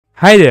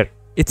Hi there,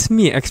 it's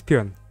me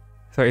Expeon.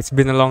 So it's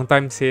been a long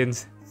time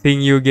since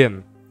seeing you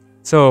again.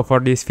 So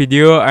for this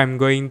video, I'm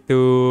going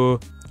to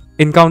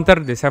encounter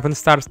the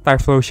 7-star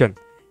Typhlosion,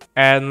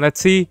 and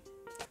let's see,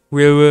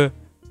 will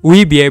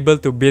we be able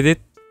to beat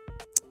it?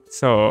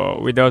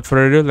 So without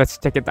further ado, let's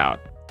check it out.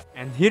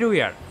 And here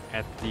we are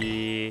at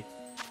the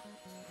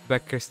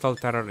Black Crystal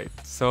Terrorate.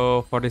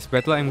 So for this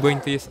battle, I'm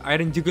going to use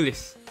Iron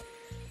Jugulis,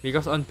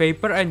 because on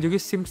paper Iron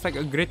Jugulis seems like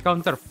a great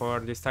counter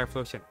for this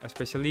Typhlosion,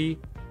 especially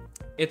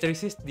it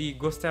resists the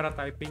Ghost Tera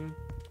Typing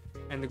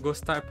and the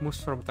Ghost type moves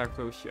from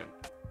Typhlosion.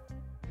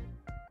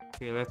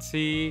 Okay, let's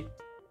see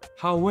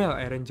how well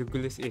Iron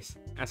Jugulis is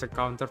as a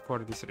counter for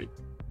this raid.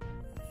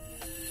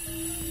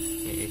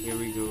 Okay, here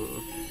we go.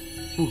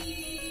 Ooh,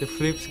 the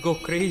flames go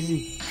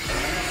crazy.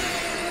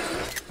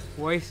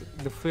 Why is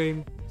the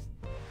flame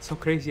so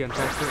crazy on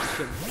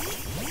Typhlosion?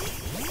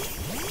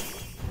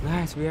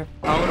 Nice, we have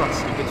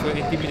Auras, which will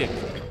intimidate.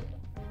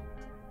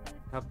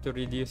 Help to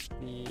reduce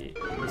the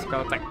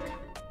physical attack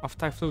of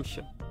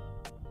Typhlosion.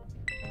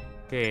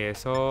 Okay,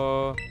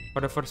 so for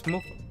the first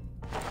move,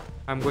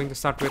 I'm going to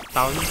start with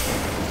Town.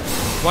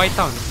 Why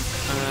Town?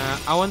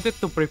 I wanted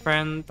to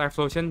prevent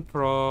Typhlosion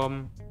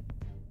from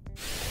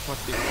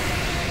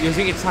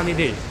using its Sunny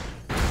Day.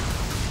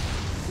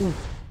 Ooh,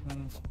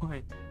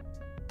 my.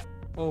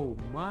 Oh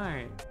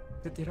my,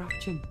 that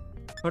eruption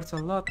hurts a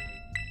lot.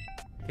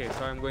 Okay,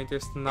 so I'm going to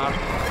Snarl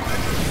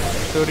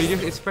to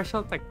reduce its special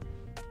attack.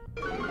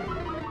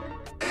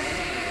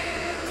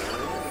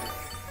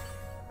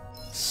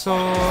 So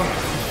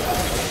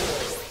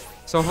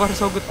far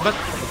so good, but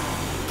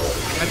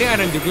I think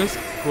Iron Jugulis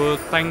could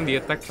tank the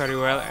attack very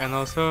well and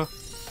also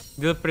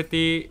deal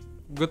pretty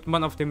good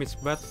amount of damage,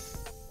 but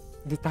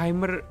the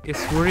timer is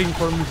worrying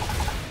for me.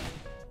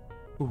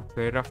 Ooh,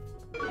 very rough.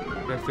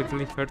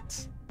 Definitely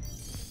hurts.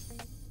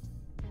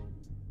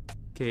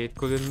 Okay, it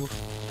couldn't move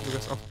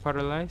because of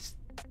paralyzed.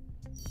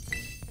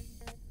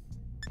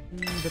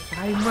 The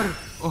timer!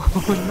 Oh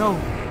no!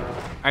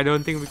 I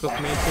don't think we could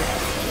make it.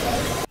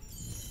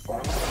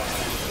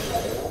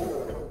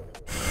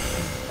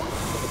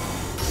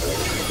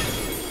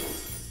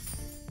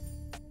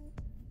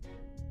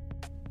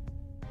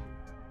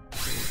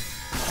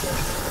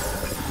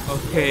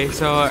 Okay,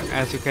 so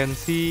as you can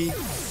see,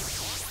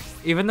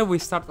 even though we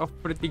start off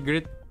pretty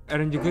great,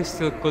 Iron Jugulis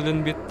still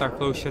couldn't beat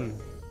Typhlosion.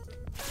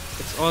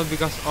 It's all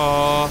because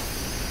of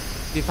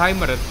the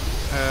timer.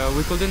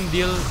 We couldn't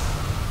deal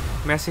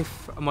massive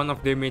amount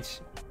of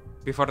damage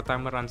before the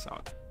timer runs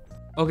out.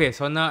 Okay,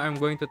 so now I'm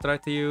going to try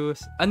to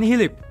use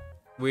Annihilape,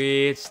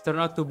 which turned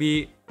out to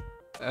be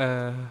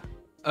a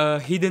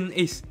hidden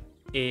ace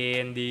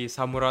in the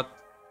Samurott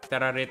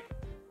Terrorate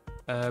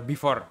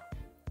before.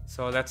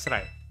 So let's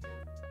try.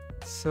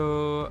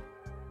 So,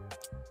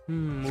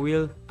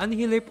 will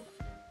Annihilape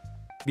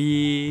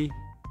be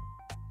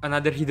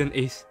another hidden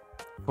ace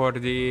for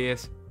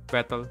this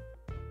battle?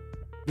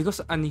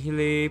 Because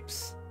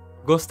Annihilape's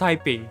Ghost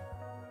Typing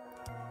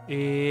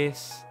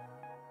is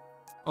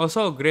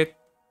also a great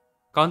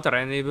counter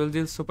and it will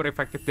deal super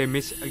effective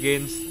damage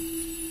against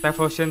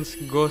Typhlosion's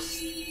Ghost.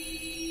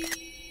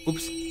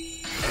 Oops,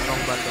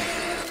 wrong button.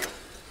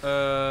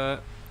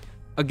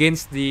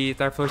 Against the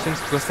Typhlosion's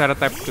Ghost Tera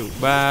Type 2,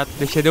 but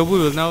the Shadow Ball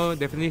will now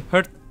definitely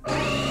hurt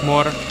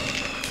more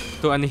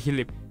to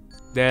Annihilape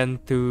than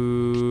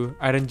to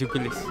Iron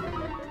Jugulis.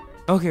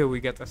 Okay, we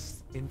got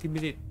us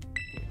Intimidate.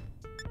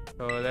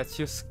 So let's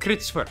use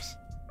Screech first.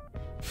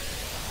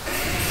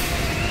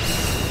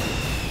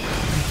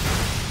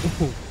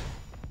 Ooh,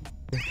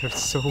 that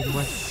hurts so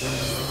much.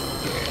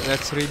 Okay,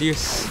 let's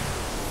reduce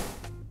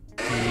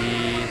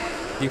the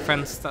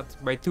defense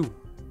stats by 2. Okay,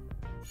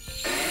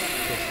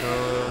 so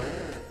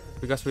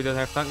because we don't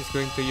have time, it's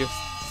going to use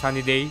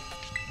Sunny Day.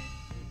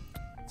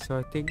 So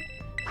I think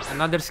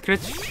another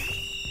Scratch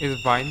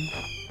is fine.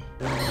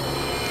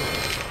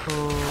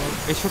 So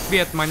it should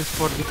be at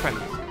 -4 defense.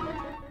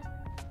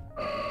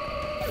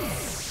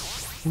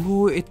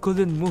 Ooh, it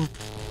couldn't move.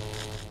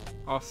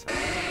 Awesome.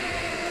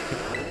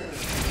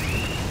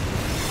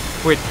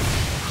 Wait.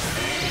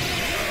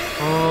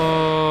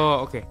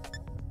 Oh, okay.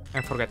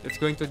 I forgot. It's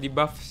going to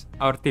debuff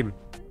our team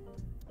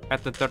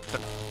at the third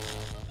turn.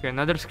 Okay,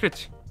 another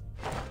Scratch.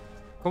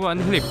 Come on,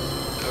 Annihilape.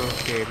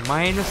 Okay,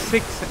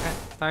 -6 at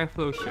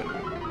Typhlosion.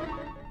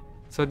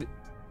 So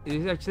this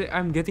is actually,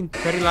 I'm getting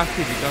very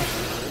lucky because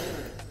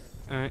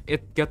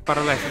it got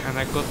paralyzed and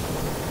I could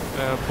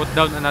put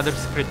down another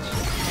Scratch.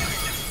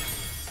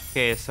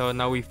 Okay, so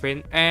now we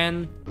feint,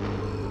 and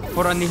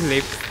for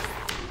Annihilape,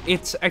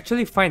 it's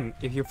actually fine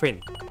if you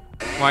feint.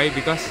 Why?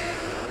 Because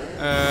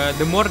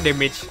the more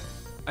damage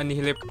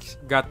Annihilape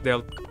got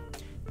dealt,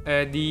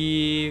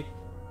 the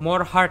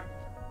more hard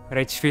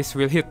Rage Fist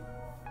will hit.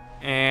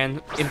 And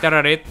in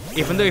Terrorate,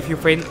 even though if you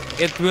feint,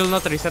 it will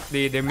not reset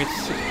the damage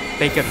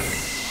taken.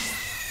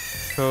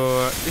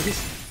 So this is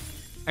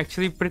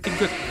actually pretty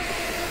good.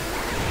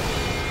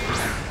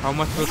 How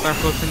much will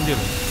Typhlosion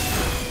deal?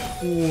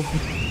 Ooh,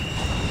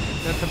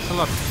 that hurts a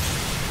lot.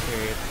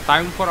 Okay,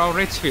 time for our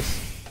Rage Fist.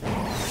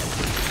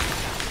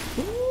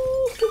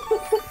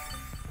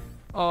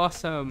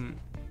 Awesome.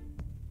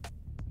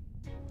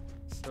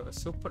 So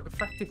super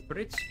effective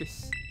Rage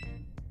Fish.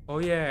 Oh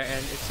yeah,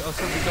 and it's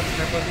also because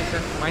level is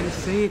at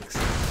 -6.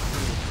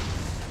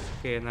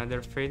 Okay,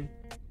 another faint.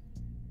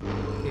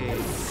 Okay.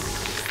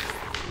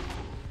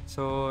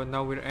 So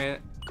now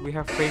we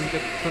have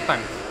fainted 2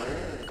 times.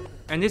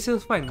 And this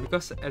is fine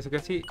because as you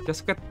can see,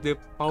 just get the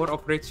power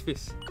of Rage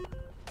Fish.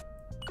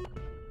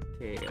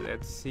 Okay,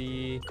 let's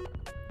see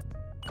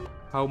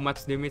how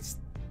much damage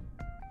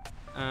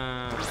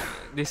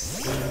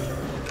this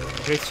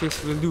Rage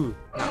Fish will do.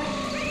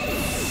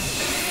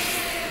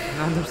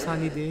 Now, another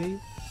sunny day.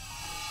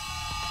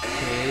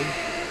 Okay.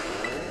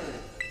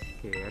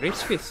 Okay,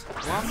 Rage Fish.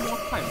 One more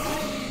time.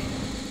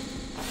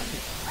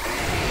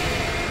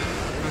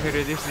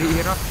 Okay, it is the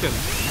eruption.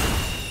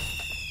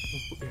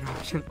 Oh,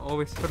 eruption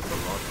always hurts a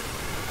lot.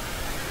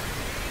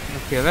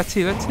 Okay, let's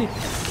see.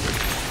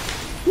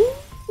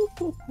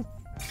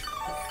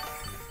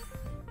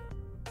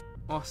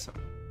 Awesome.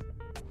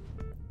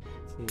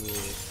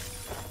 Okay.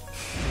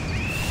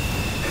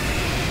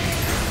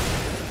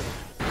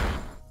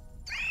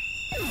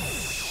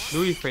 Do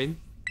we faint?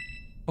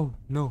 Oh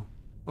no.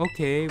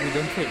 Okay, we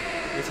don't faint.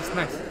 This is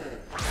nice.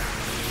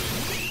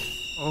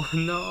 Oh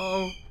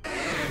no.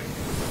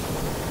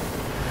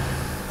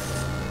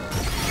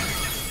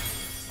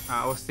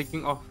 I was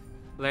thinking of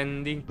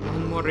landing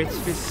one more Rage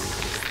Fish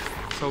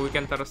so we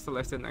can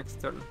terrestrialize the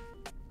next turn.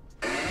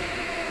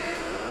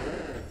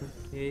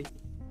 Okay.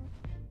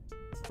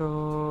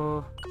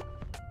 So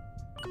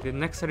the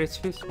next Rage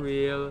Fish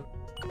will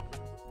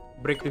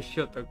break the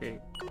shield.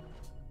 Okay.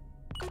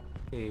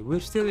 Okay,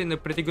 we're still in a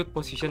pretty good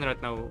position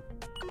right now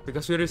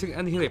because we're using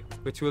Annihilape,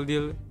 which will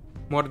deal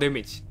more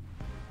damage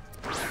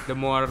the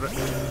more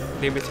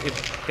damage it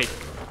takes.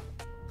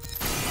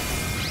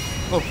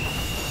 Oh,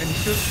 and the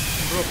shield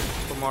broke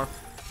from our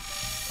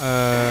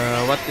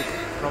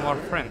from our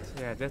friend.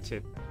 Yeah, that's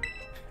it.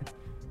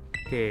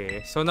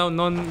 Okay, so now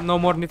no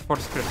more need for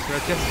scripts.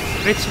 Let's just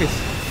Rage Fish.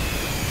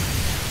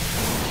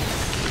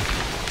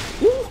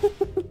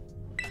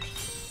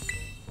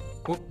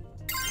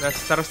 Let's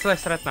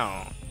terrestrialize right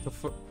now to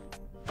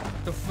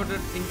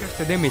further increase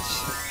the damage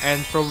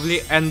and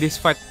probably end this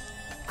fight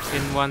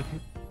in one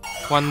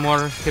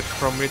more hit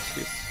from Rage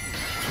Fish.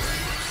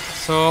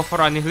 So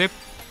for Annihilape,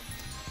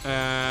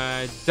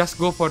 just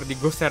go for the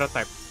Ghost Tera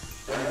type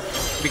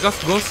because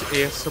Ghost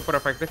is super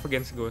effective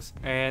against Ghost,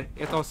 and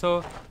it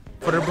also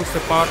further boosts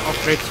the power of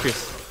Rage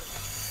Fish.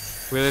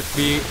 Will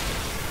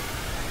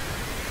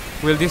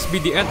this be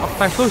the end of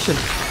Typhlosion?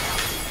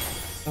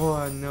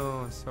 Oh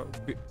no, so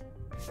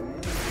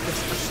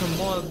just a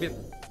small bit.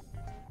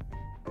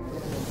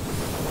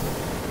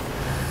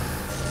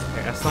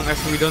 Okay, as long as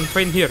we don't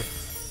faint here.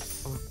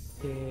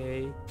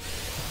 Okay.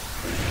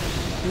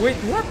 Wait,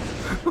 what?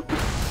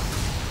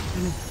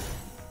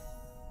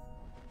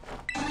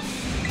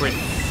 Wait.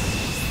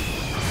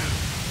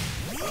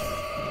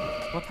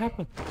 What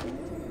happened?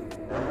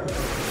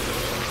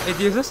 It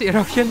uses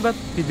eruption, but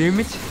the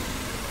damage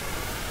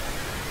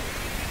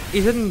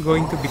isn't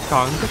going to be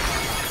counted.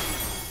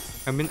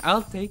 I mean,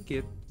 I'll take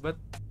it, but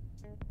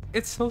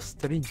it's so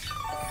strange.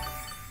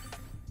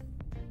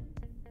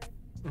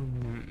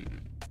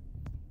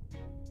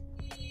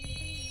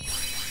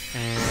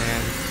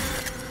 And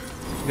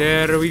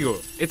there we go.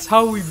 It's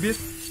how we beat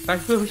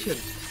Typhlosion.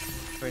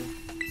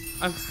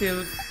 I'm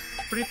still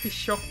pretty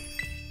shocked.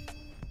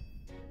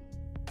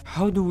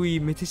 How do we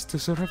manage to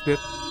survive that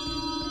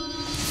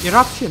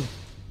eruption?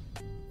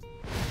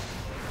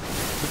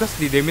 Because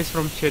the damage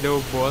from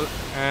Shadow Ball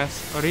has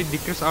already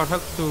decreased our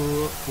health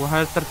to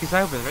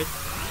 137, right?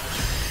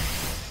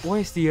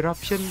 Why is the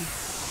eruption?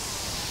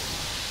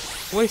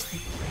 Why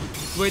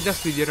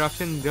does the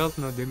eruption dealt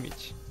no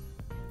damage?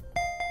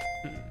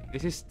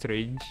 This is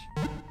strange.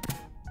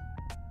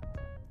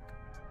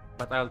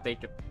 But I'll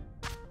take it.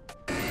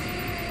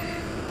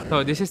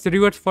 So this is the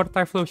reward for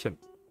Typhlosion.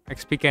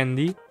 XP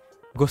Candy,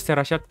 Ghost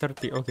Tera Shot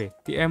 30. Okay,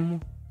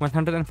 TM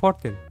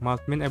 114.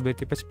 Maltmin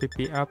ability pass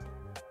PP up.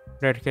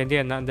 Rare Candy,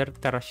 another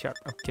Tera Shot.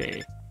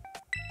 Okay.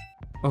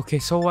 Okay,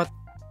 so what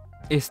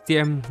is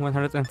TM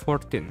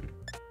 114?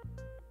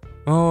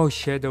 Oh,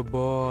 Shadow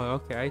Ball.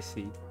 Okay, I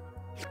see.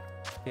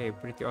 Okay,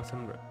 pretty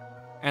awesome, bro.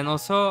 And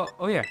also,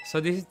 oh yeah, so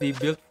this is the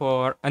build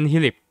for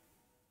Annihilape.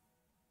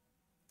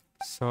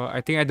 So I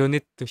think I don't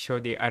need to show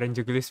the Iron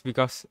Jugulis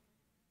because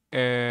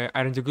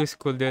Iron Jugulis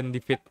couldn't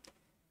defeat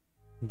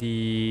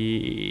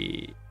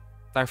the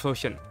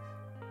Typhlosion.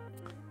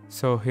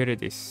 So here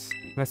it is.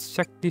 Let's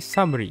check the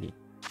summary.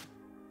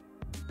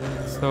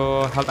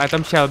 So health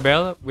item Shell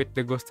Bell with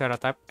the Ghost Tera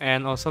type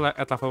and also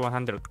at level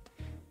 100.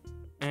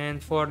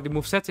 And for the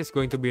movesets, it's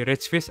going to be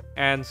Rage Fish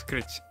and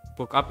Screech.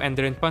 Poke Up and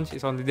Drain Punch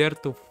is only there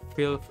to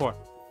fill 4.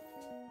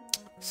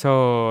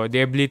 So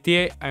the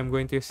ability, I'm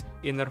going to use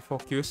Inner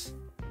Focus.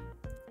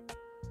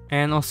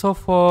 And also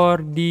for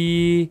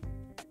the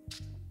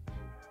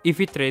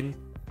EV Train,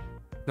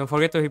 don't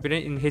forget to hyper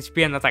in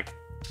HP and attack.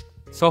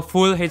 So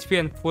full HP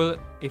and full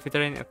EV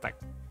Train attack.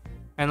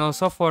 And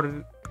also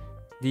for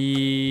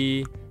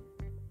the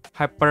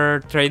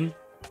Hyper Train,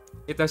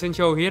 it doesn't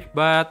show here,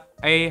 but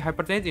I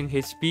hypertense in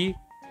HP,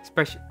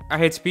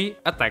 HP,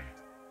 attack,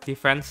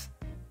 defense,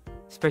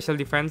 special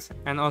defense,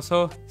 and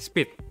also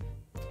speed.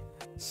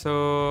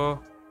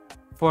 So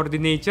for the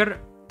nature,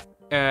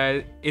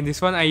 in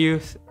this one I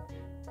use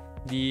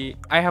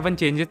I haven't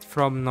changed it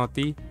from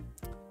naughty,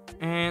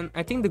 and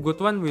I think the good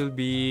one will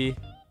be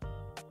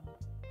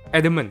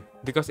adamant,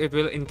 because it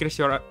will increase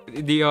your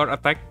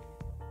attack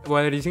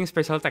while using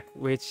special attack,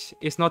 which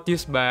is not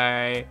used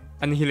by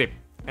Annihilape,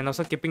 and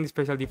also keeping the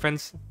special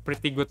defense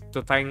pretty good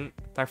to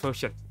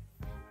Typhlosion.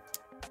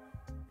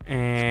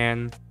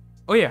 And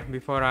oh yeah,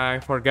 before I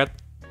forget,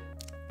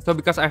 so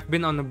because I've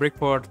been on a break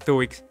for 2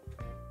 weeks,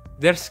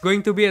 there's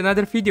going to be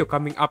another video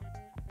coming up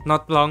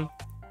not long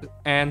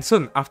and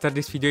soon after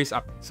this video is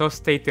up, so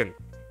stay tuned.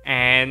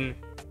 And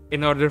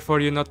in order for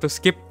you not to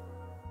skip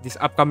this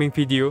upcoming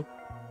video,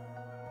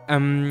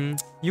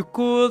 you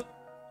could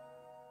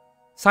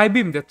side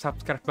beam that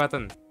subscribe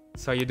button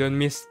so you don't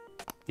miss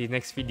the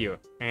next video.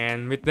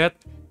 And with that,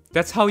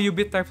 that's how you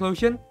beat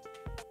Typhlosion.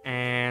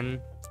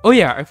 And oh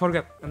yeah, I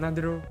forgot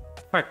another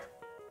fact.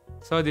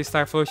 So this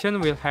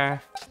Typhlosion will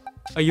have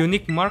a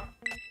unique mark,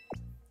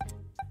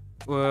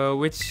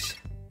 which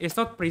is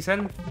not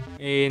present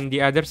in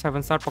the other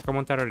 7-star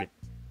Pokemon Terra.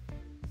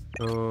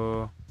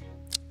 So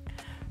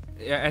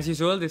yeah, as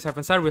usual, the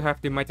 7-star will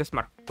have the Mightiest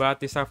mark, but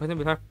the Typhlosion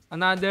will have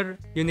another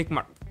unique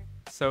mark.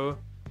 So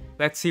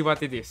let's see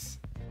what it is.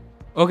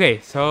 Okay,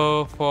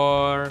 so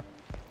for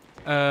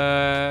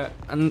the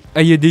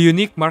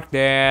unique mark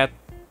that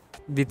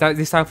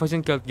this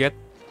Typhlosion could get,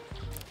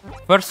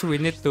 first we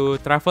need to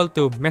travel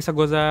to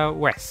Mesagoza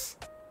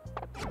West,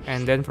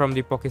 and then from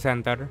the Poke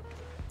Center,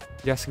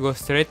 just go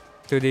straight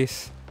to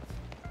this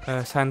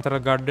Central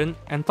Garden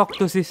and talk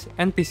to this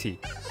NPC.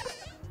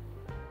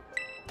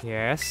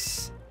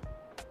 Yes.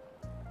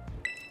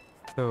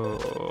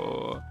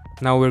 So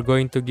now we're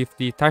going to give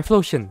the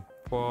Typhlosion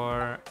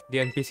for the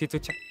NPC to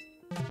check.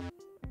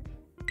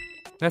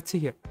 Let's see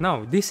here.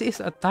 Now, this is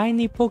a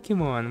tiny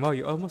Pokemon. Wow,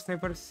 you almost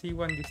never see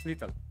one this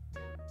little.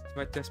 This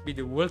might just be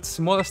the world's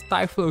smallest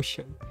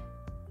Typhlosion.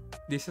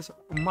 This is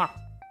a mark.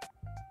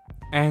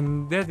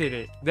 And there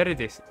it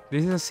is.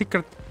 This is a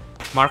secret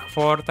mark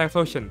for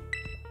Typhlosion.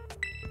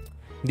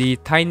 The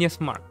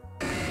tiniest mark.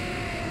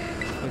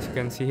 As you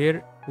can see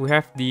here, we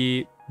have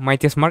the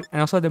mightiest mark and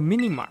also the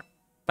mini mark.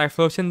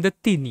 Typhlosion the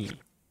teeny.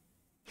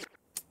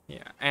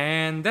 Yeah,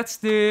 and that's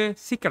the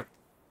secret,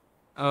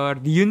 or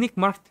the unique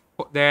mark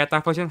that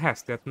Typhlosion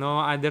has that no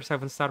other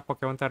 7-star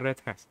Pokemon Terra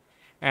has.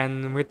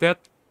 And with that,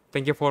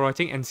 thank you for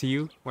watching and see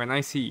you when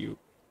I see you.